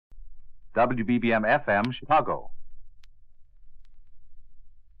WBBM-FM, Chicago.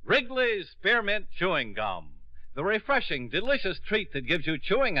 Wrigley's Spearmint Chewing Gum, the refreshing, delicious treat that gives you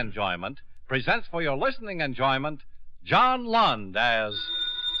chewing enjoyment, presents for your listening enjoyment John Lund as...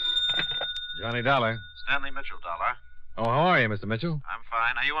 Johnny Dollar. Stanley Mitchell, Dollar. Oh, how are you, Mr. Mitchell? I'm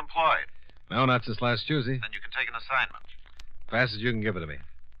fine. Are you employed? No, not since last Tuesday. Then you can take an assignment. Fast as you can give it to me.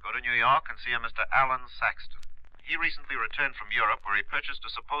 Go to New York and see a Mr. Alan Saxton. He recently returned from Europe where he purchased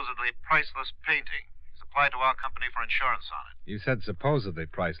a supposedly priceless painting. He's applied to our company for insurance on it. You said supposedly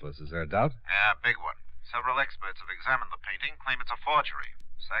priceless. Is there a doubt? Yeah, big one. Several experts have examined the painting, claim it's a forgery.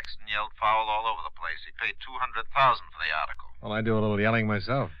 Saxton yelled foul all over the place. He paid $200,000 for the article. Well, I do a little yelling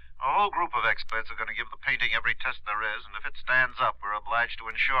myself. A whole group of experts are going to give the painting every test there is, and if it stands up, we're obliged to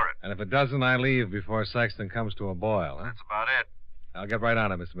insure it. And if it doesn't, I leave before Saxton comes to a boil, huh? That's about it. I'll get right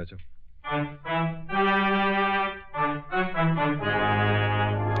on it, Mr. Mitchell.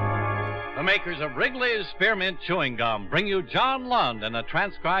 The makers of Wrigley's Spearmint Chewing Gum bring you John Lund in a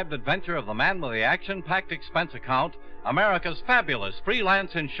transcribed adventure of the man with the action-packed expense account, America's fabulous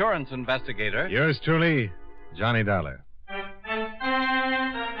freelance insurance investigator. Yours truly, Johnny Dollar.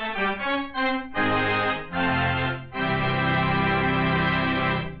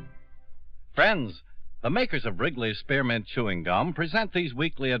 Friends, the makers of Wrigley's Spearmint Chewing Gum present these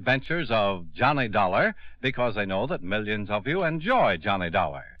weekly adventures of Johnny Dollar because they know that millions of you enjoy Johnny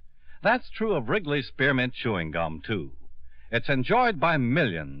Dollar. That's true of Wrigley's Spearmint Chewing Gum, too. It's enjoyed by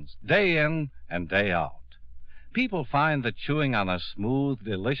millions, day in and day out. People find that chewing on a smooth,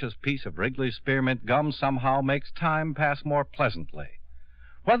 delicious piece of Wrigley's Spearmint Gum somehow makes time pass more pleasantly.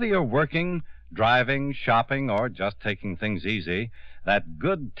 Whether you're working, driving, shopping, or just taking things easy, that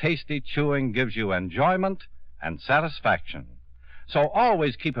good, tasty chewing gives you enjoyment and satisfaction. So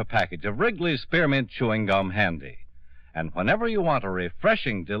always keep a package of Wrigley's Spearmint Chewing Gum handy. And whenever you want a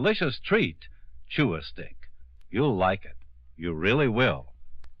refreshing, delicious treat, chew a stick. You'll like it. You really will.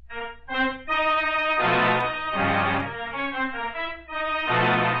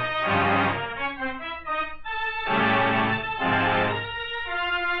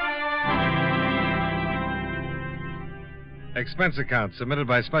 Expense account submitted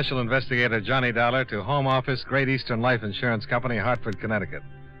by Special Investigator Johnny Dollar to Home Office, Great Eastern Life Insurance Company, Hartford, Connecticut.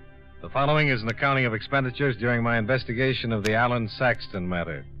 The following is an accounting of expenditures during my investigation of the Alan Saxton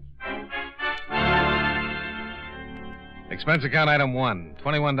matter. Expense account item 1,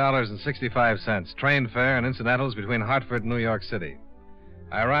 $21.65, train fare and incidentals between Hartford and New York City.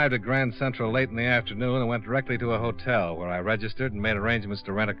 I arrived at Grand Central late in the afternoon and went directly to a hotel where I registered and made arrangements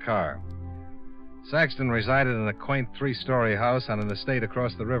to rent a car. Saxton resided in a quaint three-story house on an estate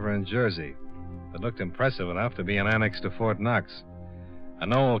across the river in Jersey that looked impressive enough to be an annex to Fort Knox.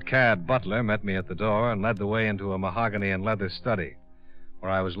 An old cad butler met me at the door and led the way into a mahogany and leather study,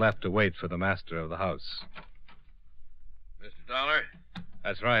 where I was left to wait for the master of the house. Mr. Dollar?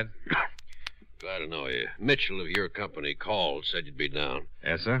 That's right. Glad to know you. Mitchell of your company called, said you'd be down.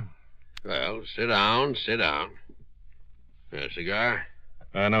 Yes, sir? Well, sit down, sit down. A cigar?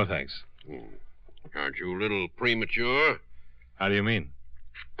 No, thanks. Aren't you a little premature? How do you mean?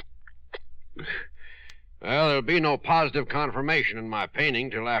 Well, there'll be no positive confirmation in my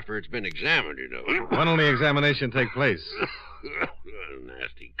painting till after it's been examined, you know. When will the examination take place?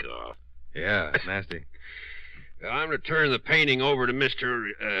 Nasty cough. Yeah, nasty. Well, I'm to turn the painting over to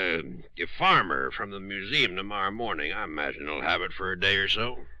Mr. Farmer from the museum tomorrow morning. I imagine he'll have it for a day or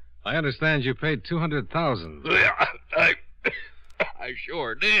so. I understand you paid $200,000. I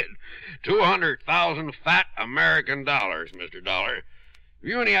sure did. 200,000 fat American dollars, Mr. Dollar. Have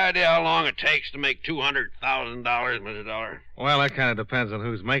you any idea how long it takes to make $200,000, Mr. Dollar? Well, that kind of depends on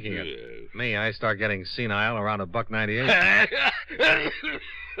who's making it. Me, I start getting senile around $1.98.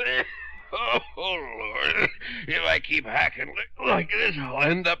 Oh, Lord. If I keep hacking like this, I'll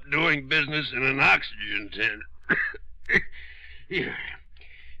end up doing business in an oxygen tent. You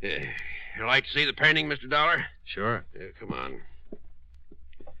like to see the painting, Mr. Dollar? Sure. Come on.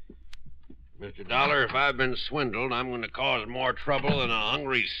 Mr. Dollar, if I've been swindled, I'm going to cause more trouble than a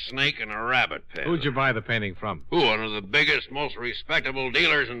hungry snake in a rabbit pen. Who'd you buy the painting from? One of the biggest, most respectable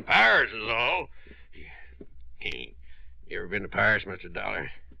dealers in Paris is all. You ever been to Paris, Mr. Dollar?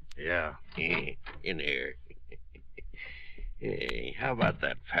 Yeah. In here. Hey, how about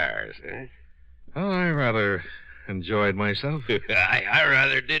that Paris, eh? Oh, I rather enjoyed myself. I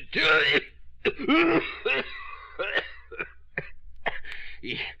rather did, too.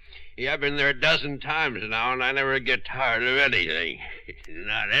 Yeah, I've been there a dozen times now, and I never get tired of anything.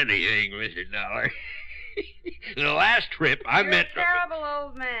 Not anything, Mr. Dollar. The last trip, I met... You're a terrible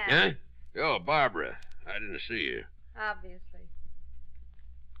old man. Huh? Oh, Barbara, I didn't see you. Obviously.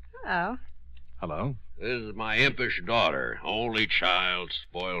 Hello. Hello. This is my impish daughter, only child,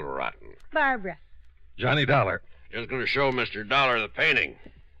 spoiled rotten. Barbara. Johnny Dollar. Just going to show Mr. Dollar the painting.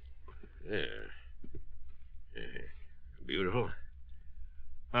 Yeah. Beautiful.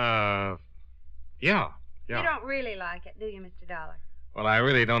 Yeah. You don't really like it, do you, Mr. Dollar? Well, I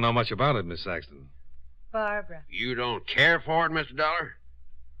really don't know much about it, Miss Saxton. Barbara. You don't care for it, Mr. Dollar?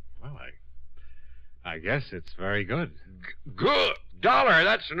 Well, I guess it's very good. Good. Dollar,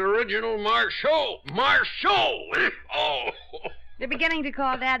 that's an original Marceau. Marceau! Oh. They're beginning to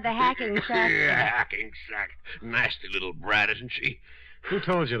call Dad the hacking sack. Yeah, hacking sack. Nasty little brat, isn't she? Who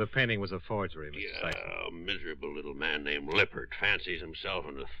told you the painting was a forgery, Mr. Saxton? A miserable little man named Lippert fancies himself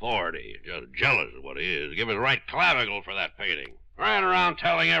an authority. Just jealous of what he is. Give his right clavicle for that painting. Ran around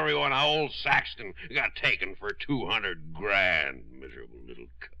telling everyone how old Saxton got taken for $200,000. Miserable little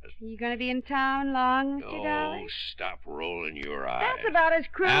cuss. You going to be in town long, Mr. Dollar? Oh, stop rolling your eyes. That's about as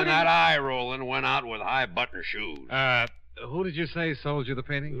crude And as... that eye rolling went out with high button shoes. Who did you say sold you the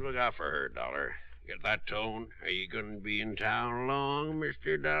painting? You look out for her, Dollar. Get that tone? Are you going to be in town long,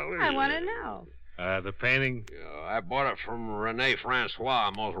 Mr. Dollar? I want to know. The painting? Yeah, I bought it from Rene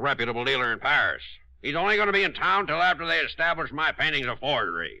Francois, most reputable dealer in Paris. He's only going to be in town till after they establish my painting's a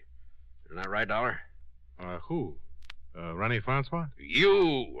forgery. Isn't that right, Dollar? Who? Rene Francois?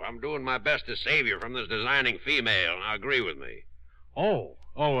 You. I'm doing my best to save you from this designing female. Now, agree with me.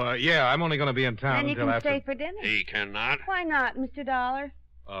 Yeah, I'm only going to be in town Then you until can after... stay for dinner. He cannot. Why not, Mr. Dollar?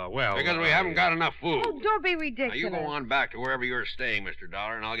 Because we haven't got enough food. Oh, don't be Now, ridiculous. you go on back to wherever you're staying, Mr.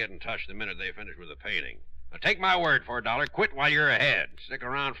 Dollar, and I'll get in touch the minute they finish with the painting. Now, take my word for it, Dollar. Quit while you're ahead. Stick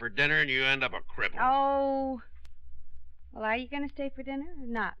around for dinner, and you end up a cripple. Oh. Well, are you going to stay for dinner or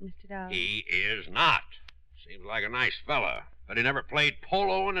not, Mr. Dollar? He is not. Seems like a nice fella, but he never played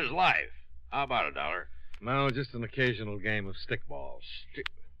polo in his life. How about it, Dollar? No, just an occasional game of stickballs.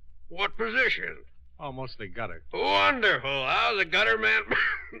 What position? Oh, mostly gutter. Wonderful. I was a gutter man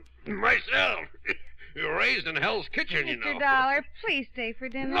myself. You're raised in Hell's Kitchen, you know. Mr. Dollar, please stay for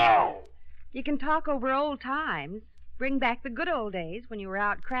dinner. No. You can talk over old times. Bring back the good old days when you were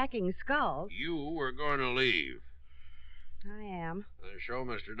out cracking skulls. You were going to leave. I am. Show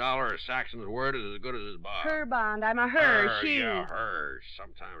Mr. Dollar Saxon's word is as good as his bond. Her bond. I'm a her. She. Yeah, her.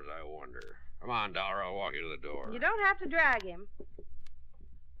 Sometimes I wonder. Come on, Dollar. I'll walk you to the door. You don't have to drag him.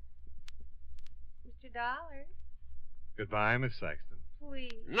 Mr. Dollar, Goodbye, Miss Saxton.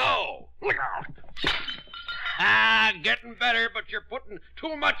 please. No! Look out! Getting better, but you're putting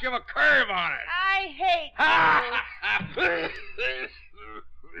too much of a curve on it. I hate you.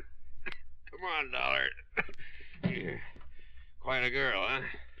 Come on, Dollar. You're quite a girl, huh?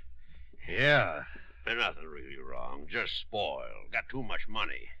 Yeah. There's nothing really wrong. Just spoiled. Got too much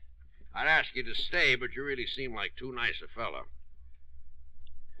money. I'd ask you to stay, but you really seem like too nice a fella.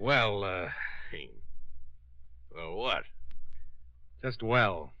 Well, Well, what? just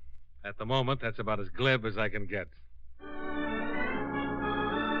well. At the moment, that's about as glib as I can get.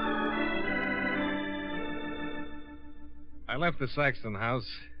 I left the Saxton house,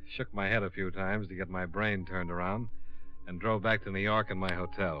 shook my head a few times to get my brain turned around, and drove back to New York in my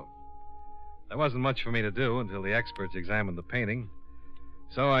hotel. There wasn't much for me to do until the experts examined the painting.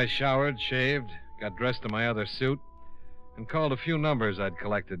 So I showered, shaved, got dressed in my other suit, and called a few numbers I'd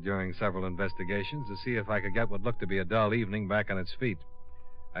collected during several investigations to see if I could get what looked to be a dull evening back on its feet.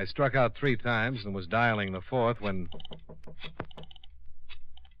 I struck out 3 times and was dialing the 4th when...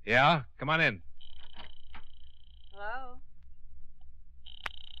 Yeah? Come on in. Hello?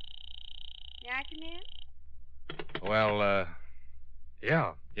 May I come in? Well,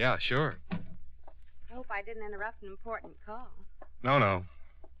 yeah, sure. I hope I didn't interrupt an important call. No.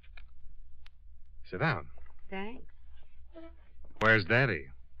 Sit down. Thanks. Where's Daddy?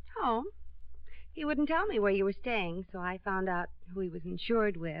 Home. He wouldn't tell me where you were staying, so I found out who he was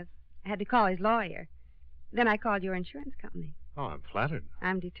insured with. I had to call his lawyer. Then I called your insurance company. Oh, I'm flattered.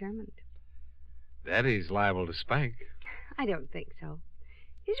 I'm determined. Daddy's liable to spank. I don't think so.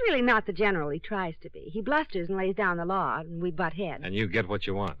 He's really not the general he tries to be. He blusters and lays down the law, and we butt heads. And you get what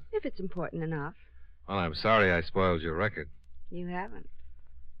you want. If it's important enough. Well, I'm sorry I spoiled your record. You haven't.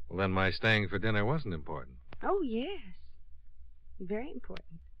 Well, then my staying for dinner wasn't important. Oh, yes. Very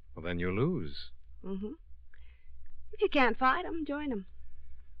important. Well, then you lose. Mm-hmm. If you can't fight 'em, join 'em.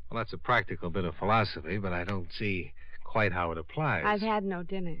 Well, that's a practical bit of philosophy, but I don't see quite how it applies. I've had no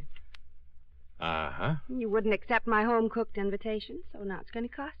dinner. Uh-huh. You wouldn't accept my home-cooked invitation, so now it's going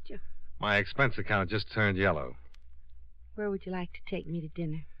to cost you. My expense account just turned yellow. Where would you like to take me to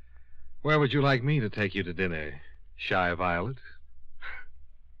dinner? Where would you like me to take you to dinner, Shy Violet?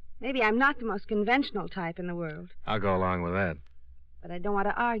 Maybe I'm not the most conventional type in the world. I'll go along with that. But I don't want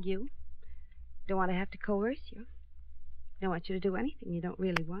to argue. Don't want to have to coerce you. Don't want you to do anything you don't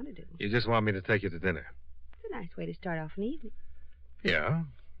really want to do. You just want me to take you to dinner. It's a nice way to start off an evening. Yeah.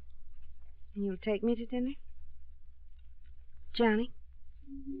 And you'll take me to dinner? Johnny?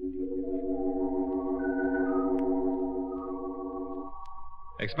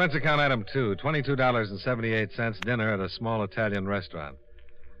 Expense account item 2, $22.78 dinner at a small Italian restaurant.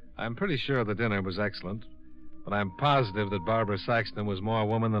 I'm pretty sure the dinner was excellent, but I'm positive that Barbara Saxton was more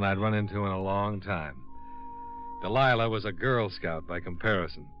woman than I'd run into in a long time. Delilah was a Girl Scout by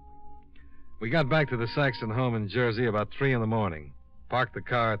comparison. We got back to the Saxton home in Jersey about 3 in the morning, parked the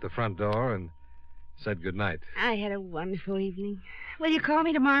car at the front door, and said goodnight. I had a wonderful evening. Will you call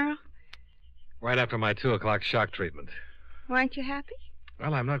me tomorrow? Right after my 2 o'clock shock treatment. Weren't you happy?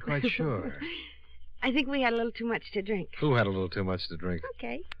 Well, I'm not quite sure. I think we had a little too much to drink. Who had a little too much to drink?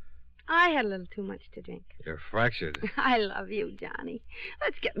 Okay. I had a little too much to drink. You're fractured. I love you, Johnny.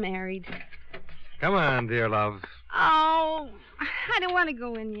 Let's get married. Come on, dear love. Oh, I don't want to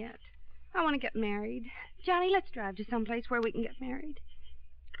go in yet. I want to get married. Johnny, let's drive to someplace where we can get married.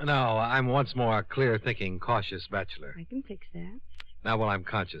 No, I'm once more a clear-thinking, cautious bachelor. I can fix that. Now, while I'm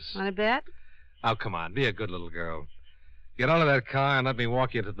conscious. Want to bet? Oh, come on. Be a good little girl. Get out of that car and let me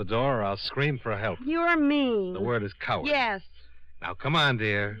walk you to the door, or I'll scream for help. You're mean. The word is coward. Yes. Now, come on,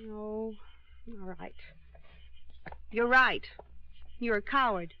 dear. No. All right. You're right. You're a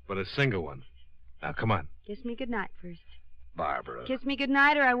coward. But a single one. Now, come on. Kiss me goodnight first. Barbara. Kiss me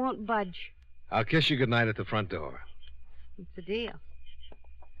goodnight or I won't budge. I'll kiss you goodnight at the front door. It's a deal.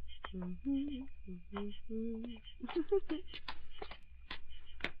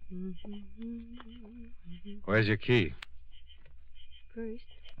 Where's your key? First.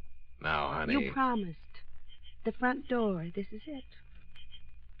 Now, honey. You promised. The front door. This is it.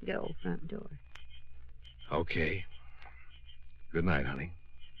 Go, front door. Okay. Good night, honey.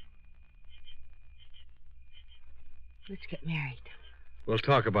 Let's get married. We'll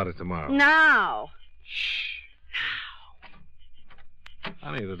talk about it tomorrow. Now. Shh.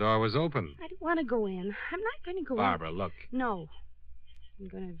 Honey, the door was open. I don't want to go in. I'm not going to go Barbara, in. look. No. I'm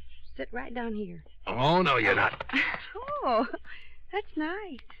going to sit right down here. Oh, no, you're not. Oh, that's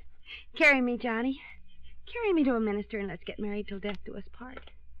nice. Carry me, Johnny. Carry me to a minister and let's get married till death do us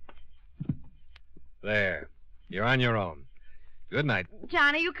part. There. You're on your own. Good night.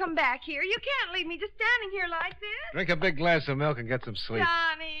 Johnny, you come back here. You can't leave me just standing here like this. Drink a big glass of milk and get some sleep.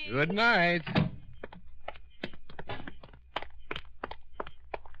 Johnny. Good night.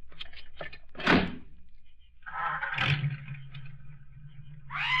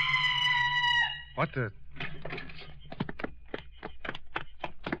 What the...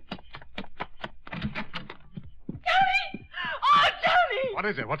 Johnny! Oh, Johnny! What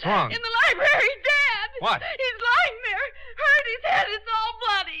is it? What's wrong? In the library, Dad. What? He's lying there. Hurt his head. It's all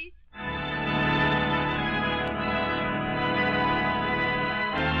bloody.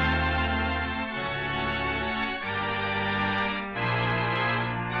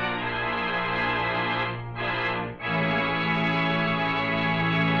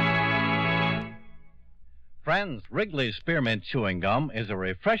 Friends, Wrigley's Spearmint Chewing Gum is a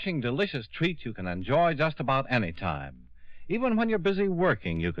refreshing, delicious treat you can enjoy just about any time. Even when you're busy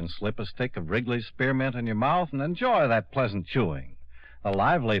working, you can slip a stick of Wrigley's Spearmint in your mouth and enjoy that pleasant chewing. The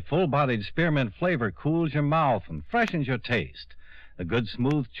lively, full-bodied spearmint flavor cools your mouth and freshens your taste. The good,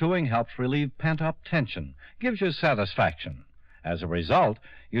 smooth chewing helps relieve pent-up tension, gives you satisfaction. As a result,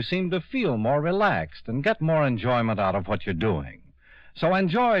 you seem to feel more relaxed and get more enjoyment out of what you're doing. So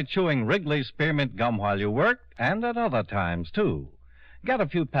enjoy chewing Wrigley's Spearmint Gum while you work and at other times, too. Get a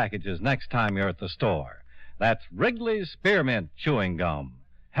few packages next time you're at the store. That's Wrigley's Spearmint Chewing Gum.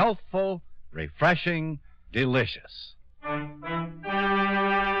 Healthful, refreshing, delicious. And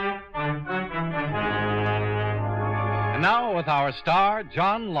now, with our star,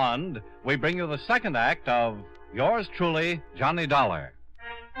 John Lund, we bring you the second act of Yours Truly, Johnny Dollar.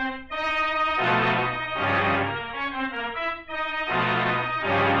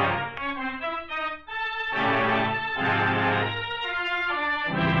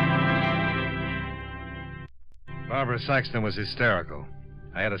 Barbara Saxton was hysterical.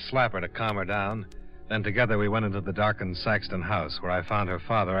 I had to slap her to calm her down. Then together we went into the darkened Saxton house, where I found her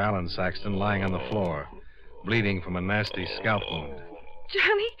father, Alan Saxton, lying on the floor, bleeding from a nasty scalp wound.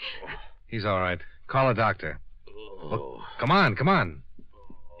 Johnny? He's all right. Call a doctor. Look, come on, come on.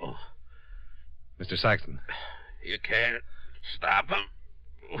 Mr. Saxton. You can't stop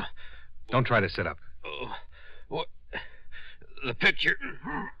him. Don't try to sit up. What? The picture.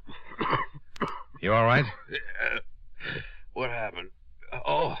 You all right? What happened?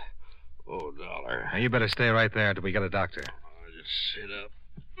 Oh, Dollar. Now, you better stay right there until we get a doctor. Just Sit up.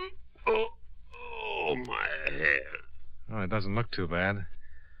 Oh, my head. Oh, it doesn't look too bad.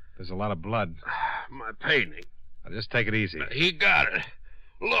 There's a lot of blood. My painting. Now, just take it easy. He got it.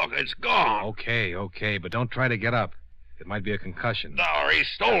 Look, it's gone. Okay, but don't try to get up. It might be a concussion. No, he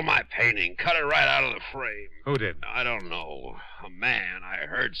stole my painting. Cut it right out of the frame. Who did? I don't know. A man. I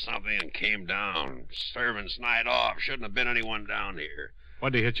heard something and came down. Servant's night off. Shouldn't have been anyone down here.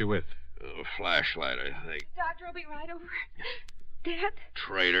 What'd he hit you with? A flashlight, I think. Doctor, I'll be right over. Dad?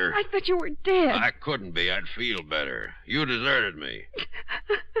 Traitor. I thought you were dead. I couldn't be. I'd feel better. You deserted me.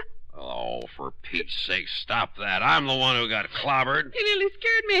 Oh, for Pete's sake, stop that. I'm the one who got clobbered. You nearly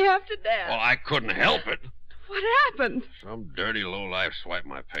scared me half to death. Well, I couldn't help it. What happened? Some dirty lowlife swiped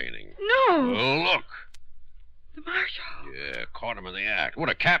my painting. No. Oh, look. The marshal. Yeah, caught him in the act. Would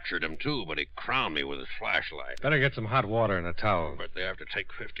have captured him, too, but he crowned me with his flashlight. Better get some hot water and a towel. But they have to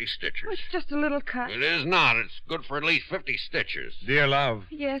take 50 stitches. It's just a little cut. It is not. It's good for at least 50 stitches. Dear love,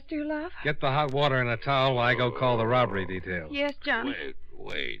 Yes, dear love? get the hot water and a towel while I go call the robbery detail. Yes, Johnny.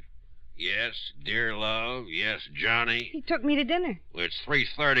 Wait. Yes, dear love. Yes, Johnny. He took me to dinner. Well, it's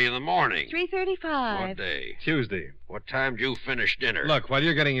 3:30 in the morning. 3:35. What day? Tuesday. What time did you finish dinner? Look, while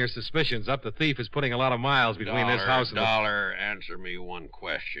you're getting your suspicions up, the thief is putting a lot of miles between this house and Dollar, answer me one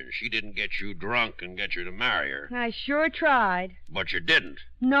question. She didn't get you drunk and get you to marry her. I sure tried. But you didn't.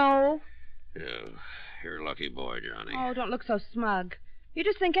 No. Yeah, you're a lucky boy, Johnny. Oh, don't look so smug. You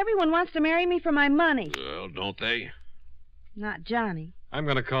just think everyone wants to marry me for my money. Well, don't they? Not Johnny. I'm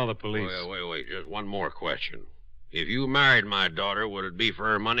going to call the police. Wait. Just one more question. If you married my daughter, would it be for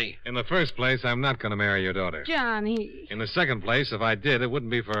her money? In the first place, I'm not going to marry your daughter. Johnny. In the second place, if I did, it wouldn't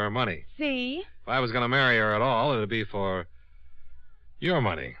be for her money. See? If I was going to marry her at all, it would be for your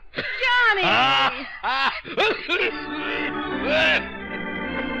money. Johnny!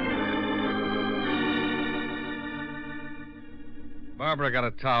 Barbara got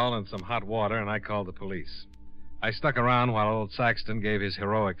a towel and some hot water, and I called the police. I stuck around while old Saxton gave his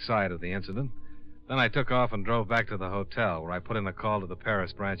heroic side of the incident. Then I took off and drove back to the hotel, where I put in a call to the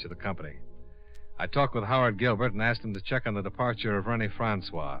Paris branch of the company. I talked with Howard Gilbert and asked him to check on the departure of Rennie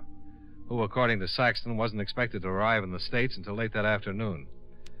Francois, who, according to Saxton, wasn't expected to arrive in the States until late that afternoon.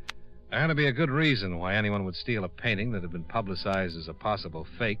 There had to be a good reason why anyone would steal a painting that had been publicized as a possible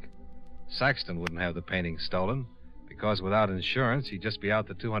fake. Saxton wouldn't have the painting stolen, because without insurance, he'd just be out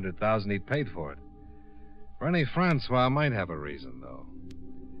the $200,000 he'd paid for it. Rennie Francois might have a reason, though.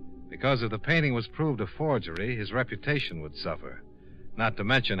 Because if the painting was proved a forgery, his reputation would suffer, not to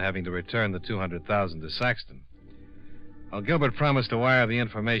mention having to return the $200,000 to Saxton. Well, Gilbert promised to wire the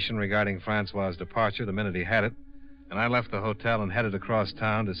information regarding Francois' departure the minute he had it, and I left the hotel and headed across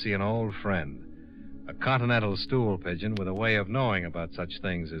town to see an old friend, a continental stool pigeon with a way of knowing about such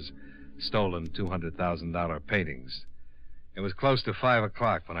things as stolen $200,000 paintings. It was close to 5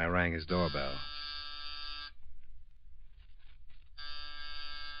 o'clock when I rang his doorbell.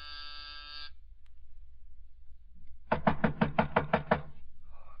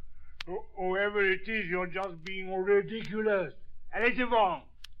 Whoever it is, you're just being ridiculous. Allez devant.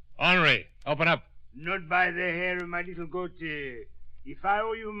 Henri, open up. Not by the hair of my little goatee. If I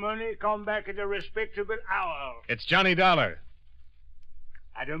owe you money, come back at a respectable hour. It's Johnny Dollar.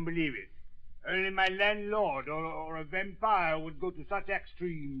 I don't believe it. Only my landlord or a vampire would go to such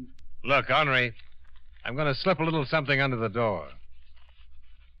extremes. Look, Henri, I'm going to slip a little something under the door.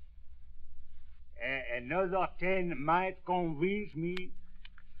 Another 10 might convince me.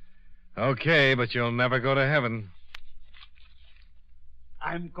 Okay, but you'll never go to heaven.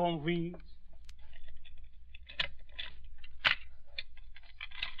 I'm convinced.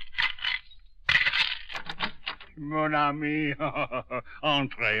 Mon ami,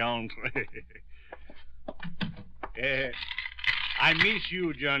 entrez. I miss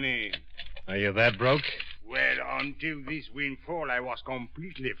you, Johnny. Are you that broke? Well, until this windfall, I was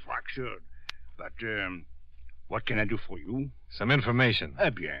completely fractured. But, what can I do for you? Some information.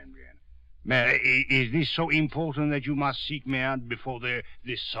 Bien. Mais is this so important that you must seek me out before the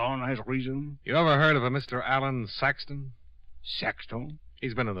sun has risen? You ever heard of a Mr. Alan Saxton? Saxton?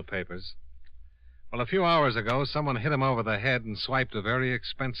 He's been in the papers. Well, a few hours ago, someone hit him over the head and swiped a very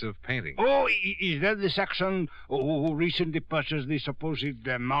expensive painting. Oh, is that the Saxon who recently purchased the supposed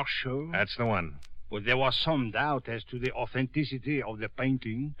Marshall? That's the one. Well, there was some doubt as to the authenticity of the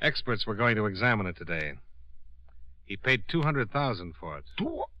painting. Experts were going to examine it today. He paid $200,000 for it.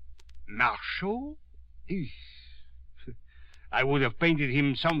 Marshall? I would have painted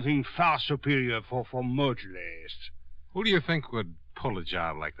him something far superior for much less. Who do you think would pull a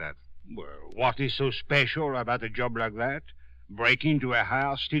job like that? Well, what is so special about a job like that? Break into a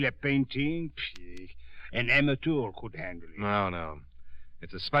house, steal a painting? an amateur could handle it. No.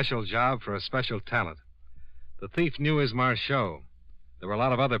 It's a special job for a special talent. The thief knew his Marchot. There were a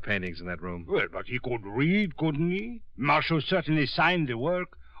lot of other paintings in that room. Well, but he could read, couldn't he? Marchot certainly signed the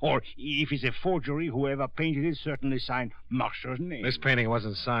work. Or, if it's a forgery, whoever painted it certainly signed Marchot's name. This painting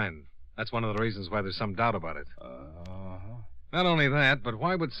wasn't signed. That's one of the reasons why there's some doubt about it. Not only that, but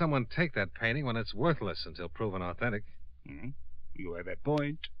why would someone take that painting when it's worthless until proven authentic? You have a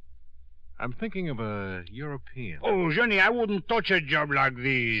point. I'm thinking of a European. Oh, Johnny, I wouldn't touch a job like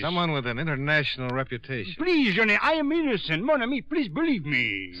this. Someone with an international reputation. Please, Johnny, I am innocent. Mon ami, please believe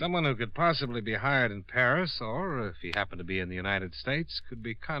me. Someone who could possibly be hired in Paris, or, if he happened to be in the United States, could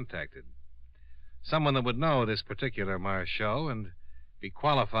be contacted. Someone that would know this particular Marchot and be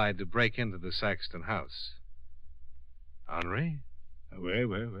qualified to break into the Saxton house. Henri?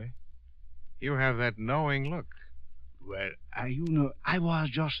 Well. You have that knowing look. Well, I was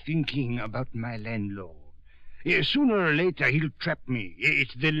just thinking about my landlord. Sooner or later, he'll trap me.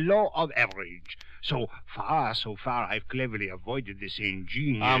 It's the law of average. So far, I've cleverly avoided this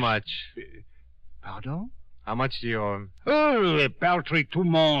ingenious... How much? Pardon? How much do you owe him? Oh, a paltry 2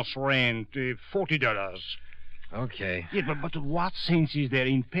 months' rent, $40. Okay. Yeah, but what sense is there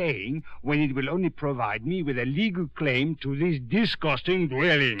in paying when it will only provide me with a legal claim to this disgusting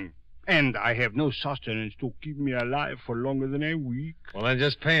dwelling? And I have no sustenance to keep me alive for longer than a week. Well, then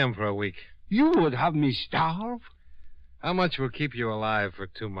just pay him for a week. You would have me starve? How much will keep you alive for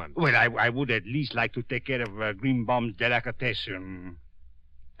 2 months? Well, I would at least like to take care of Greenbaum's delicatessen.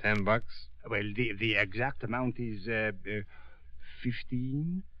 $10? Well, the exact amount is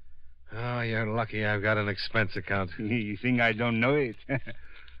 15. Oh, you're lucky I've got an expense account. You think I don't know it?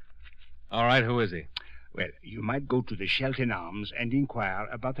 All right, who is he? Well, you might go to the Shelton Arms and inquire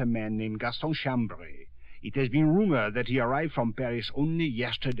about a man named Gaston Chambray. It has been rumored that he arrived from Paris only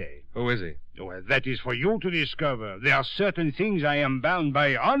yesterday. Who is he? Well, that is for you to discover. There are certain things I am bound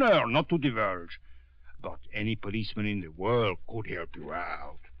by honor not to divulge. But any policeman in the world could help you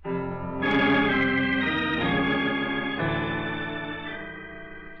out.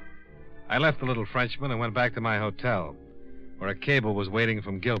 I left the little Frenchman and went back to my hotel, where a cable was waiting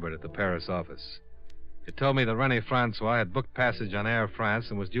from Gilbert at the Paris office. It told me that René Francois had booked passage on Air France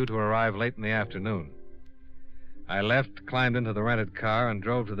and was due to arrive late in the afternoon. I left, climbed into the rented car, and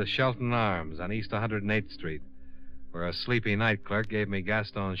drove to the Shelton Arms on East 108th Street, where a sleepy night clerk gave me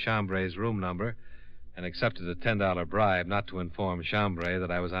Gaston Chambray's room number and accepted a $10 bribe not to inform Chambray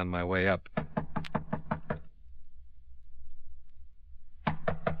that I was on my way up.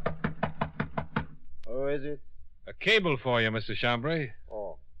 Who is it? A cable for you, Mr. Chambray.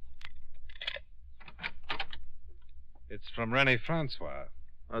 Oh. It's from René Francois.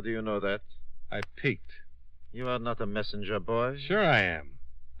 How do you know that? I peeked. You are not a messenger boy. Sure I am.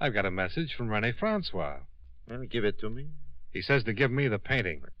 I've got a message from René Francois. Well, give it to me. He says to give me the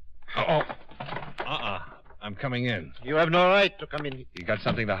painting. Oh. I'm coming in. You have no right to come in. You got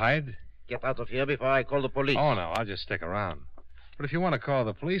something to hide? Get out of here before I call the police. Oh, no, I'll just stick around. But if you want to call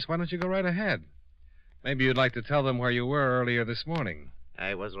the police, why don't you go right ahead? Maybe you'd like to tell them where you were earlier this morning.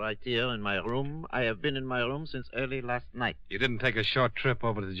 I was right here in my room. I have been in my room since early last night. You didn't take a short trip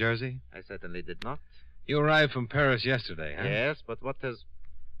over to Jersey? I certainly did not. You arrived from Paris yesterday, huh? Yes, but what has...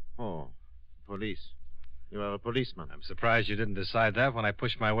 Oh, police. You are a policeman. I'm surprised you didn't decide that when I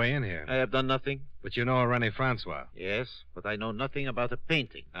pushed my way in here. I have done nothing. But you know a René Francois. Yes, but I know nothing about a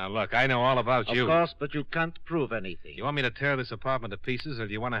painting. Now, look, I know all about you. Of course, but you can't prove anything. You want me to tear this apartment to pieces, or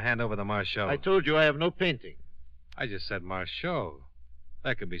do you want to hand over the Marchot? I told you I have no painting. I just said Marchot.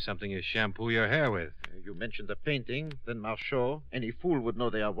 That could be something you shampoo your hair with. You mentioned a painting, then Marchot. Any fool would know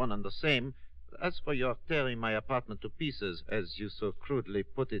they are one and the same. As for your tearing my apartment to pieces, as you so crudely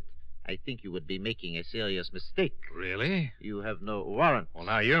put it, I think you would be making a serious mistake. Really? You have no warrant. Well,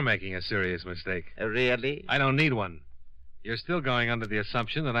 now you're making a serious mistake. Really? I don't need one. You're still going under the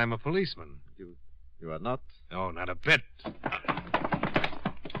assumption that I'm a policeman. You are not? No, not a bit.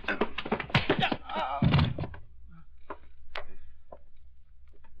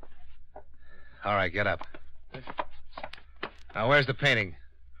 All right, get up. Now, where's the painting?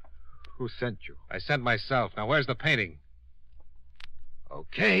 Who sent you? I sent myself. Now, where's the painting?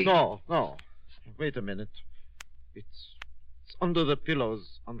 Okay. No. Wait a minute. It's under the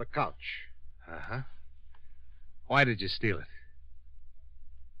pillows on the couch. Uh-huh. Why did you steal it?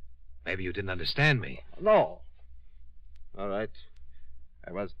 Maybe you didn't understand me. No. All right.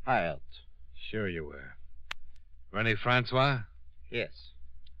 I was hired. Sure you were. René Francois? Yes.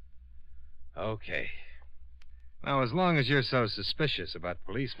 Okay. Now, as long as you're so suspicious about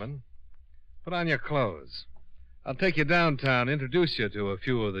policemen, put on your clothes. I'll take you downtown, introduce you to a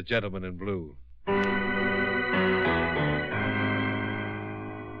few of the gentlemen in blue.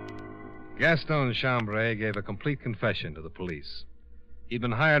 Gaston Chambray gave a complete confession to the police. He'd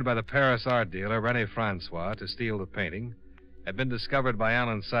been hired by the Paris art dealer, René Francois, to steal the painting, had been discovered by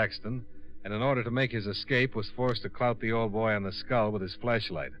Alan Saxton, and in order to make his escape was forced to clout the old boy on the skull with his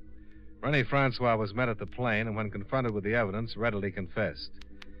flashlight. René Francois was met at the plane, and when confronted with the evidence, readily confessed.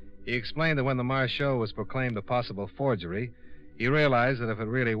 He explained that when the Marchot was proclaimed a possible forgery, he realized that if it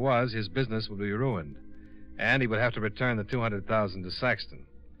really was, his business would be ruined, and he would have to return the $200,000 to Saxton.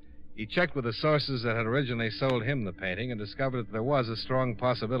 He checked with the sources that had originally sold him the painting and discovered that there was a strong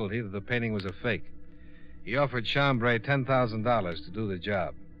possibility that the painting was a fake. He offered Chambray $10,000 to do the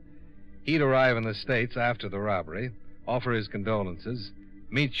job. He'd arrive in the States after the robbery, offer his condolences,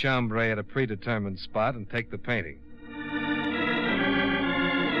 meet Chambray at a predetermined spot, and take the painting.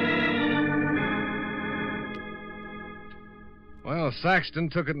 Well, Saxton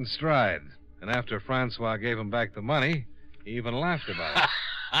took it in stride, and after Francois gave him back the money, he even laughed about it.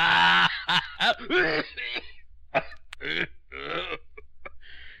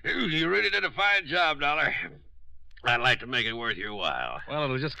 You really did a fine job, Dollar. I'd like to make it worth your while. Well,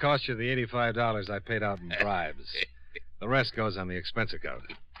 it'll just cost you the $85 I paid out in bribes. The rest goes on the expense account.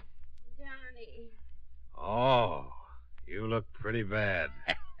 Johnny. Oh, you look pretty bad.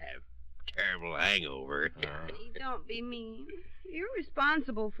 Terrible hangover. Johnny, don't be mean. You're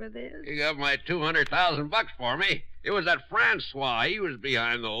responsible for this. You got my $200,000 for me. It was that Francois. He was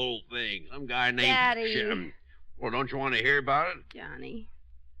behind the whole thing. Some guy named Daddy. Jim. Well, don't you want to hear about it? Johnny,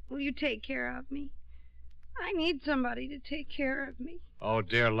 will you take care of me? I need somebody to take care of me. Oh,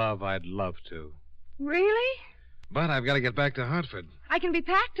 dear love, I'd love to. Really? But I've got to get back to Hartford. I can be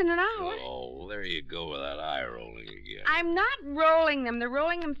packed in an hour. Oh, there you go with that eye rolling again. I'm not rolling them. They're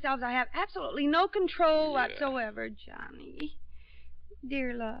rolling themselves. I have absolutely no control whatsoever, Johnny.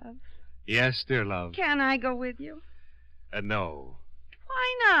 Dear love. Yes, dear love. Can I go with you? No.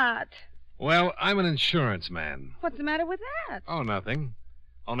 Why not? Well, I'm an insurance man. What's the matter with that? Oh, nothing.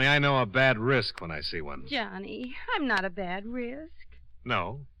 Only I know a bad risk when I see one. Johnny, I'm not a bad risk.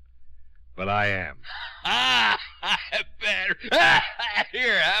 No, but I am. Bad.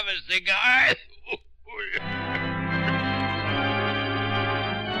 Here, have a cigar.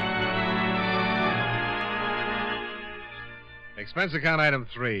 Expense account item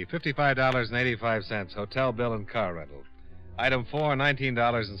 3, $55.85, hotel bill and car rental. Item 4,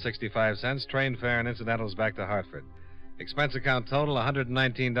 $19.65, train fare and incidentals back to Hartford. Expense account total,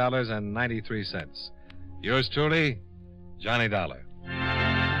 $119.93. Yours truly, Johnny Dollar.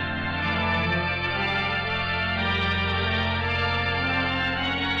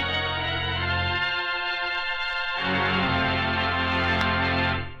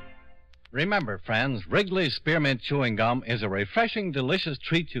 Remember, friends, Wrigley's Spearmint Chewing Gum is a refreshing, delicious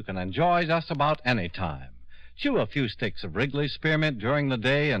treat you can enjoy just about any time. Chew a few sticks of Wrigley's Spearmint during the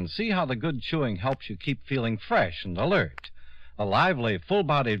day and see how the good chewing helps you keep feeling fresh and alert. The lively,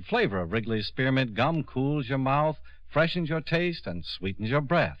 full-bodied flavor of Wrigley's Spearmint Gum cools your mouth, freshens your taste, and sweetens your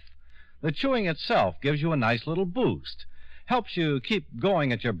breath. The chewing itself gives you a nice little boost, helps you keep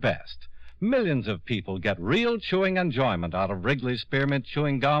going at your best. Millions of people get real chewing enjoyment out of Wrigley's Spearmint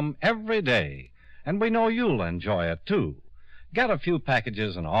Chewing Gum every day, and we know you'll enjoy it, too. Get a few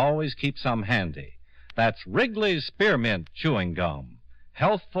packages and always keep some handy. That's Wrigley's Spearmint Chewing Gum.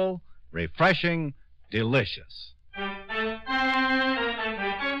 Healthful, refreshing, delicious.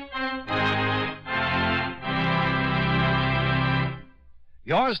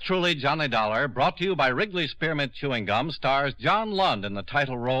 Yours truly, Johnny Dollar, brought to you by Wrigley's Spearmint Chewing Gum, stars John Lund in the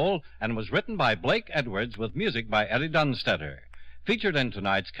title role and was written by Blake Edwards with music by Eddie Dunstetter. Featured in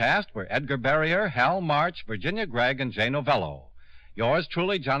tonight's cast were Edgar Barrier, Hal March, Virginia Gregg, and Jay Novello. Yours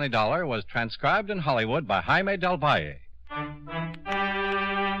truly, Johnny Dollar, was transcribed in Hollywood by Jaime Del Valle.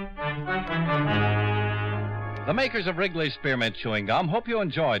 The makers of Wrigley's Spearmint Chewing Gum hope you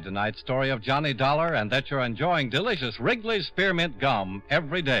enjoyed tonight's story of Johnny Dollar and that you're enjoying delicious Wrigley's Spearmint Gum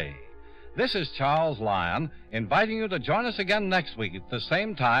every day. This is Charles Lyon, inviting you to join us again next week at the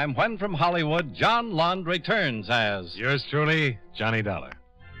same time when from Hollywood, John Lund returns as... Yours truly, Johnny Dollar.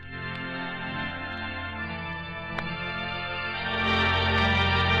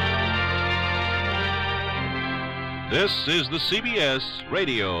 This is the CBS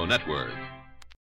Radio Network.